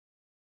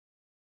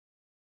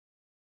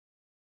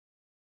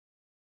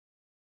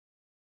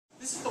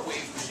This is the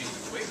wave machine.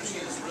 The wave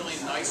machine is a really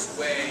nice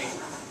way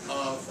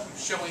of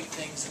showing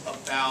things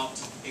about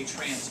a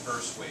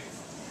transverse wave.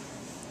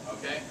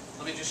 Okay?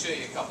 Let me just show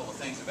you a couple of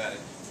things about it.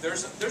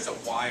 There's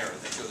a wire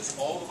that goes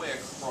all the way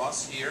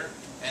across here,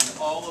 and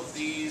all of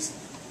these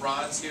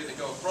rods here that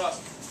go across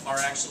are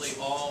actually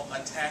all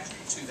attached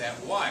to that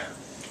wire.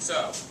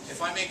 So,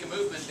 if I make a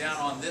movement down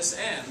on this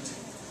end,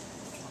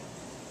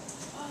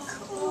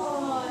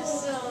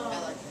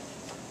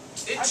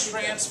 it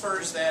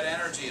transfers that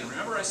energy. And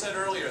remember I said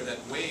earlier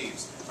that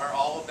waves are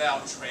all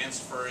about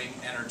transferring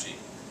energy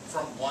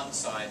from one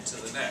side to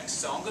the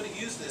next. So I'm going to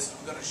use this.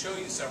 I'm going to show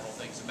you several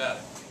things about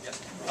it. Yes.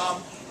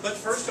 But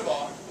first of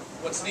all,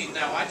 what's neat,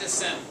 now I just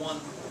sent one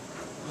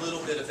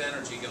little bit of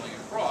energy going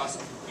across.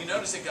 You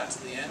notice it got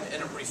to the end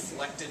and it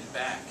reflected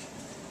back.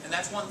 And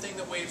that's one thing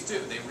that waves do.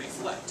 They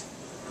reflect.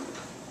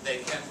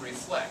 They can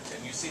reflect.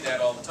 And you see that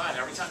all the time.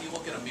 Every time you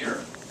look in a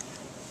mirror,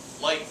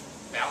 light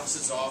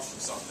bounces off of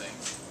something.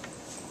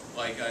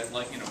 Like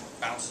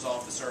bounces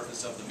off the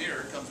surface of the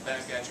mirror, comes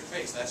back at your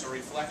face. That's a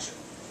reflection.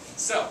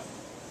 So,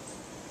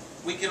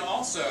 we can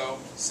also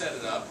set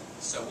it up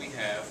so we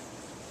have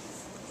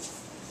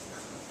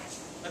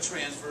a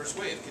transverse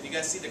wave. Can you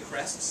guys see the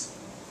crests?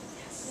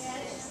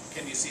 Yes.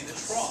 Can you see the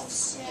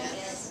troughs?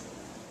 Yes.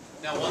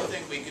 Now, one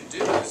thing we could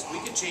do is we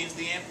could change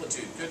the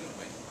amplitude, couldn't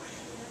we?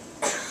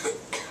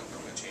 I'm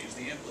going to change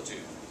the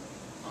amplitude.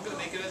 I'm going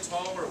to make it a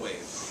taller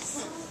wave.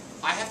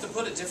 I have to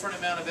put a different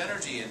amount of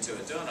energy into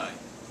it, don't I?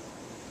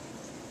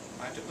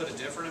 I have to put a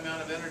different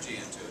amount of energy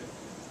into it.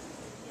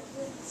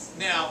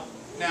 Now,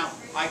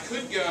 I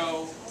could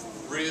go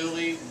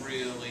really,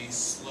 really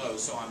slow,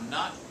 so I'm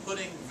not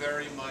putting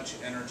very much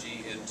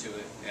energy into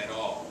it at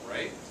all,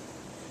 right?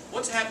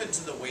 What's happened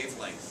to the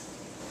wavelength?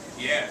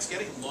 Yeah, it's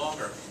getting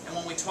longer. And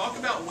when we talk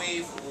about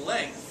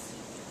wavelength,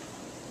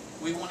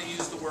 we want to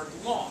use the word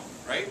long,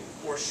 right?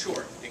 Or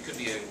short. It could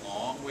be a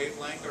long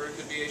wavelength or it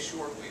could be a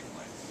short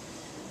wavelength.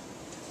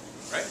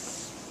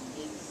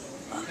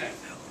 Right? Okay.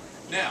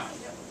 Now,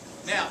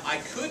 I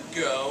could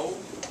go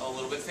a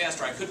little bit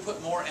faster. I could put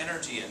more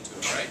energy into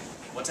it, right?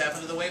 What's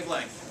happened to the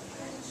wavelength?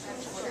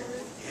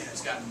 Yeah,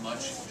 it's gotten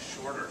much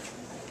shorter.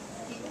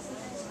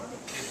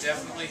 It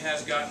definitely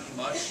has gotten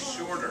much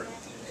shorter.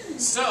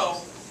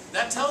 So,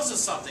 that tells us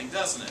something,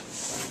 doesn't it?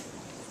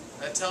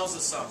 That tells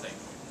us something.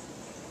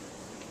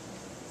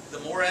 The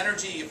more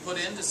energy you put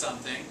into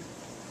something,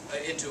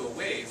 into a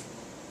wave,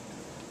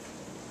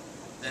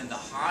 then the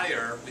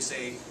higher, we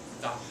say,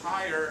 the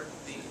higher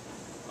the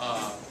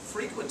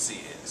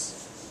frequency is.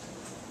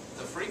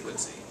 The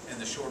frequency, and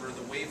the shorter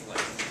the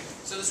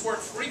wavelength. So this word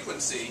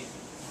frequency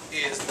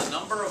is the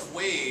number of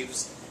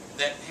waves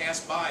that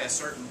pass by a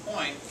certain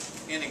point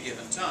in a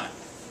given time.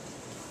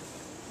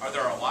 Are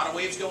there a lot of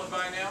waves going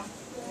by now?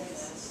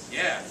 Yes.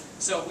 Yeah.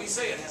 So we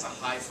say it has a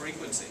high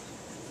frequency.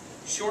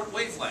 Short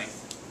wavelength,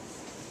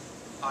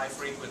 high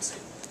frequency.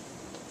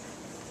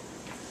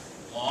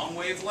 Long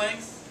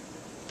wavelength,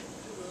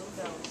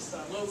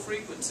 low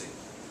frequency.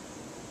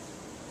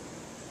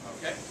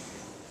 Okay?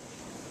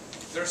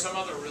 There are some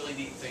other really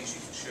neat things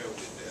you can show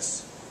with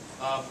this.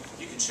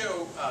 You can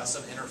show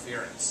some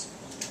interference.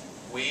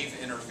 Wave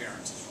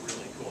interference is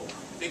really cool.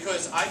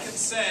 Because I can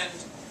send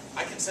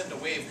a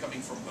wave coming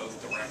from both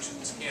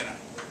directions, can't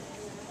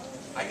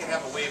I? I can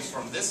have a wave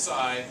from this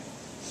side,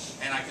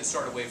 and I can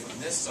start a wave from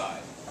this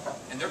side.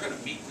 And they're going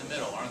to meet in the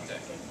middle, aren't they?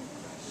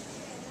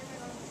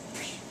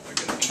 They're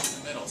going to meet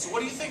in the middle. So what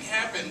do you think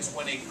happens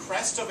when a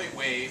crest of a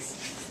wave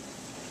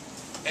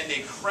and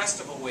a crest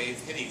of a wave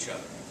hit each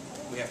other?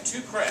 We have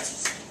two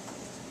crests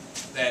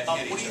that hit each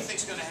other. What do you think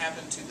is going to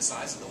happen to the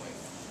size of the wave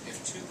if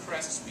two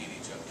crests meet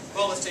each other?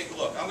 Well, let's take a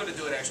look. I'm going to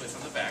do it actually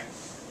from the back.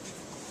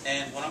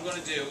 And what I'm going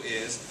to do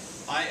is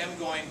I am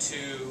going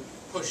to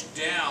push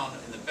down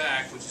in the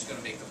back, which is going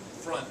to make the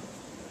front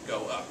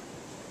go up.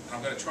 And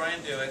I'm going to try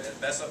and do it as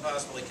best I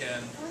possibly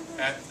can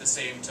at the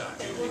same time.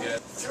 We get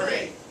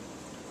 3.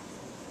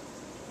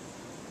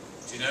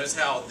 Do you notice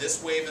how this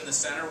wave in the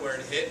center where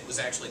it hit was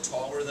actually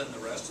taller than the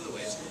rest of the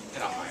waves?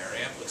 Had a higher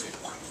amplitude.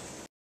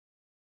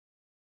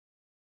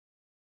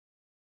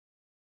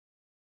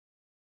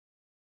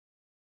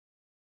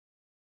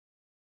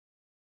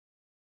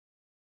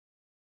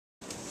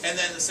 And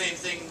then the same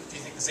thing, do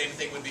you think the same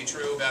thing would be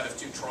true about if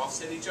two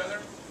troughs hit each other?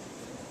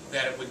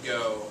 That it would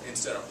go,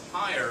 instead of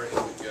higher, it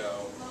would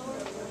go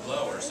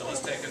lower. So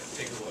let's take a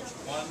look.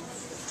 1,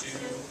 2,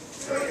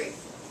 3.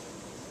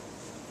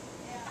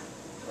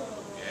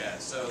 Yeah,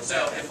 so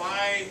if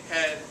I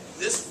had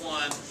this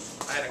one,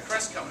 I had a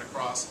crest coming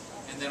across,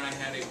 and then I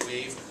had a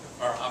wave,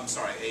 or I'm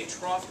sorry, a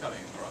trough coming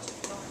across.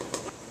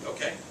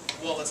 Okay,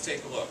 well let's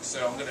take a look.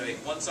 So I'm going to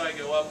make one side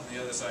go up and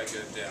the other side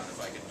go down, if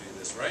I can do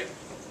this right.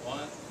 1,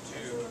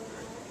 2,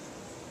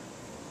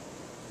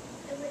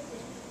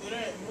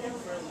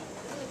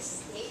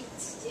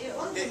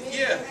 3.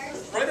 Yeah,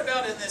 right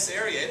about in this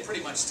area, it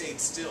pretty much stayed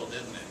still,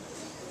 didn't it?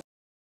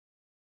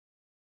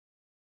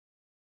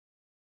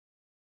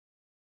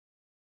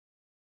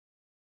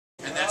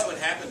 And that's what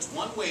happens.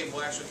 One wave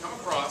will actually come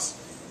across,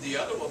 the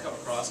other will come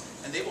across,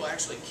 and they will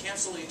actually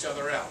cancel each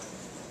other out.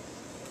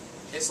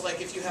 It's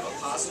like if you have a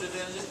positive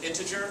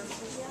integer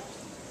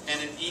and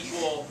an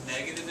equal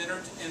negative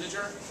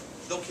integer,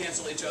 they'll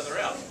cancel each other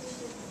out.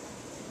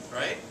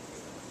 Right?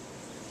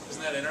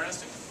 Isn't that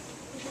interesting?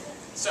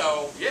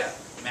 So, yeah,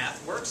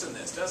 math works in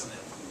this, doesn't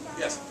it?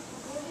 Yes?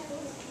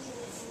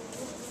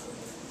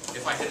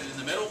 If I hit it in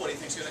the middle, what do you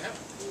think's going to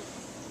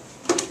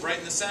happen? Right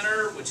in the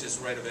center, which is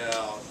right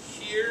about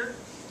here,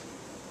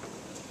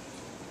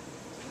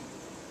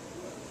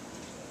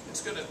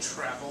 it's going to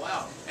travel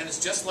out. And it's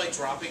just like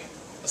dropping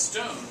a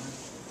stone.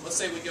 Let's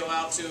say we go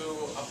out to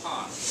a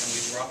pond, and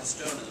we drop a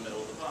stone in the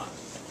middle of the pond.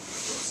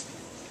 Oops.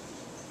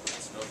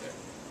 There's no there.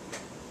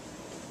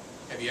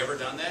 Have you ever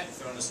done that?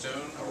 Thrown a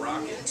stone, a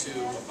rock into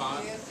a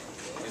pond?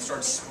 It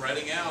starts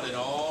spreading out in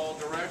all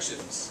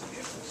directions.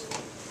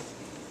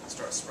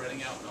 Start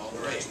spreading out in all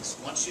directions.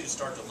 Once you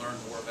start to learn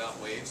more about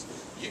waves,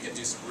 you can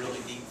do some really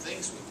neat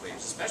things with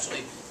waves,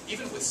 especially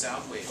even with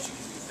sound waves. You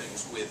can do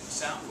things with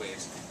sound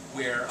waves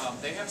where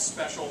they have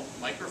special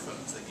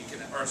microphones that you can,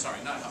 or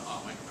sorry, not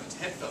microphones,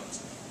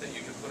 headphones that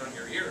you can put on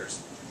your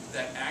ears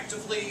that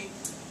actively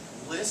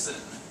listen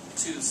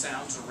to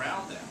sounds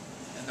around them.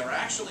 And they're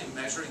actually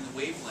measuring the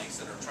wavelengths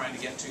that are trying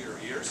to get to your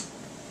ears,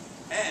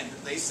 and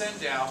they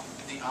send out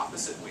the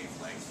opposite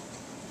wavelength,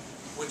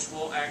 which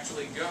will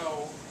actually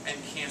go and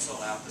cancel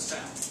out the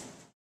sound.